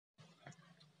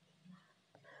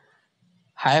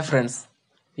Hi friends,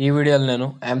 ఈ వీడియోలో నేను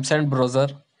Mcent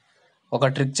బ్రౌజర్ ఒక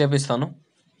ట్రిక్ చేపిస్తాను.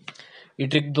 ఈ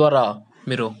ట్రిక్ ద్వారా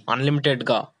మీరు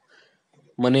అన్లిమిటెడ్గా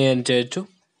మనీ ఎర్న్ చేయొచ్చు.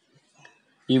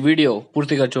 ఈ వీడియో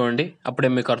పూర్తిగా చూడండి, అప్పుడే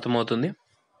మీకు అర్థమవుతుంది.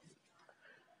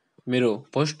 మీరు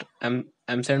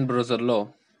Mcent బ్రౌజర్లో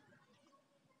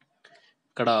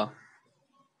ఇక్కడ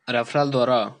రెఫరల్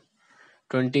ద్వారా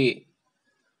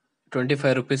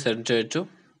 25 రూపీస్ ఎర్న్ చేయొచ్చు.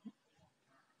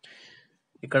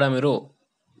 ఇక్కడ మీరు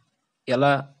ఎలా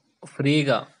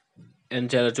ఫ్రీగా ఎర్న్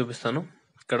చేయాలో చూపిస్తాను.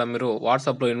 ఇక్కడ మీరు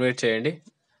వాట్సాప్లో ఇన్వైట్ చేయండి,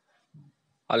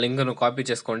 ఆ లింక్ను కాపీ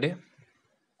చేసుకోండి.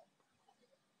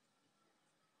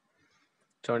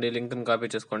 చూడండి, లింక్ను కాపీ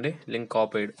చేసుకోండి. Link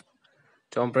copied.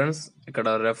 చూడండి ఫ్రెండ్స్, ఇక్కడ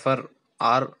రెఫర్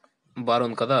ఆర్ బార్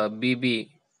ఉంది కదా,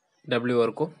 BBW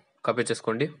వరకు కాపీ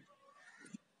చేసుకోండి.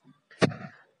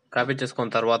 కాపీ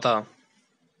చేసుకున్న తర్వాత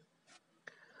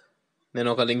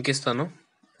నేను ఒక లింక్ ఇస్తాను,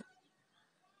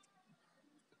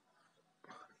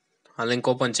 ఆ లింక్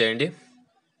ఓపెన్ చేయండి.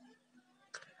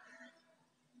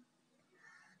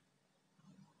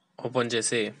 ఓపెన్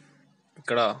చేసి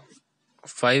ఇక్కడ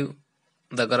 5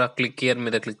 దగ్గర క్లిక్ హియర్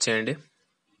మీద క్లిక్ చేయండి.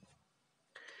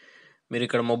 మీరు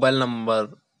ఇక్కడ మొబైల్ నంబర్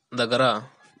దగ్గర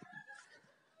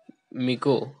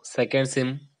మీకు సెకండ్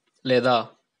సిమ్ లేదా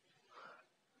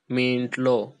మీ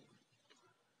ఇంట్లో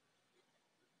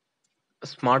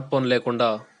స్మార్ట్ ఫోన్ లేకుండా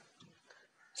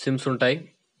సిమ్స్ ఉంటాయి,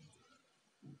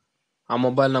 ఆ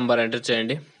మొబైల్ నంబర్ ఎంటర్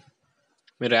చేయండి.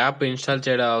 మీరు యాప్ ఇన్స్టాల్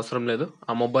చేయడం అవసరం లేదు,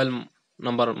 ఆ మొబైల్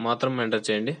నంబర్ మాత్రం ఎంటర్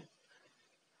చేయండి.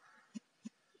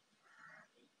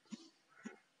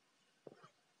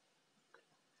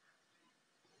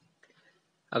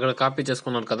 అక్కడ కాపీ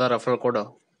చేసుకున్నాను కదా రెఫరల్ కోడ్,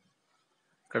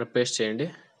 ఇక్కడ పేస్ట్ చేయండి.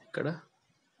 ఇక్కడ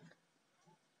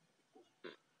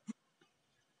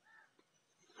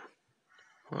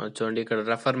చూడండి, ఇక్కడ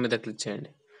రెఫర్ మీద క్లిక్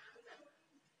చేయండి.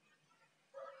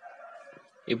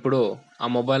 ఇప్పుడు ఆ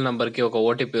మొబైల్ నంబర్కి ఒక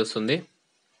ఓటీపీ వస్తుంది,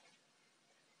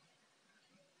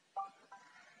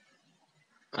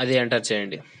 అది ఎంటర్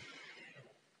చేయండి.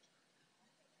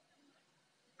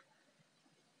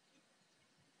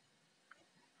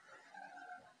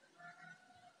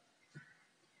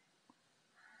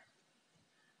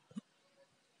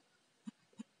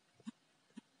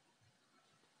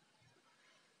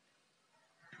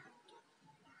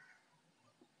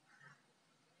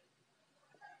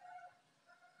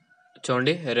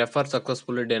 చూడండి, refer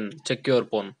successfully done, check your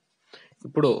phone.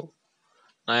 ఇప్పుడు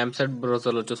నా Mcent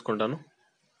బ్రౌజర్లో చూసుకుంటాను.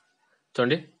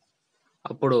 చూడండి,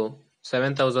 అప్పుడు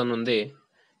 7,000 ఉంది,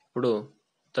 ఇప్పుడు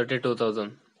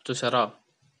 32,000. చూసారా?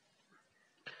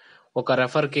 ఒక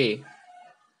రెఫర్కి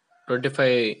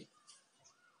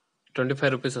 25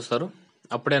 రూపీస్ వస్తారు.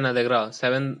 అప్పుడే నా దగ్గర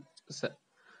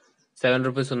 7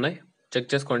 రూపీస్ ఉన్నాయి. చెక్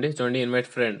చేసుకోండి. చూడండి,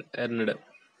 ఇన్వైట్ ఫ్రెండ్ ఎర్న్డ్.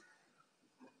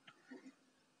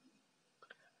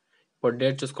 ఇప్పుడు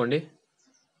డేట్ చూసుకోండి,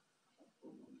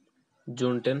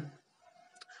 June 10.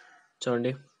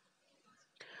 చూడండి,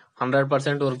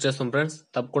 100% వర్క్ చేస్తుంది ఫ్రెండ్స్.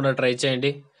 తప్పకుండా ట్రై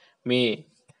చేయండి. మీ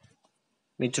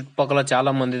చుట్టుపక్కల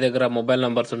చాలా మంది దగ్గర మొబైల్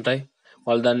నంబర్స్ ఉంటాయి,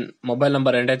 వాళ్ళు దాని మొబైల్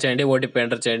నంబర్ ఎంటర్ చేయండి, ఓటీపీ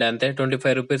ఎంటర్ చేయండి, అంతే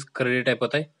 25 రూపీస్ క్రెడిట్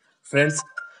అయిపోతాయి. ఫ్రెండ్స్,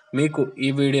 మీకు ఈ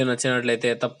వీడియో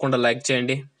నచ్చినట్లయితే తప్పకుండా లైక్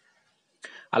చేయండి,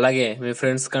 అలాగే మీ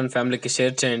ఫ్రెండ్స్ కానీ ఫ్యామిలీకి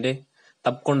షేర్ చేయండి.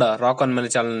 తప్పకుండా రాక్ ఆన్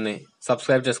మనీ ఛానల్ని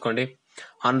సబ్స్క్రైబ్ చేసుకోండి.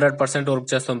 100% వర్క్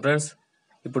చేస్తాం ఫ్రెండ్స్.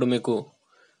 ఇప్పుడు మీకు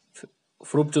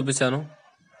ప్రూఫ్ చూపిస్తాను,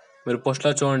 మీరు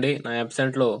పోస్ట్లో చూడండి. నా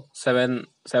Mcentలో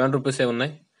 7 రూపీసే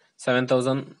ఉన్నాయి,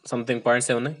 7,000 సంథింగ్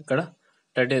పాయింట్సే ఉన్నాయి. ఇక్కడ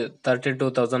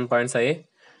 32,000 పాయింట్స్ అయ్యాయి.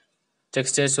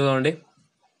 చెక్ చేసి చూడండి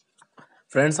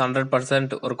ఫ్రెండ్స్,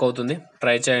 100% వర్క్ అవుతుంది.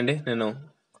 ట్రై చేయండి. నేను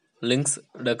లింక్స్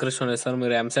డిస్క్రిప్షన్లో ఇస్తాను.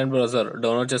 మీరు Mcent బ్రౌజర్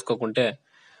డౌన్లోడ్ చేసుకోకుంటే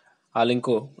ఆ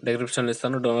లింకు డిస్క్రిప్షన్లో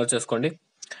ఇస్తాను, డౌన్లోడ్ చేసుకోండి.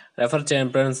 రెఫర్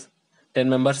చేయండి ఫ్రెండ్స్. 10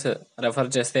 మెంబర్స్ రెఫర్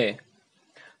చేస్తే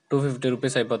 250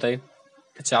 రూపీస్ అయిపోతాయి.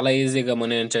 చాలా ఈజీగా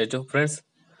మనీ ఎర్న్ చేయొచ్చు ఫ్రెండ్స్.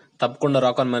 తప్పకుండా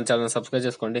rock on money channel subscribe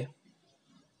చేసుకోండి.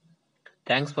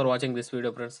 Thanks for watching this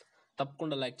video friends.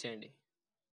 తప్పకుండా లైక్ చేయండి.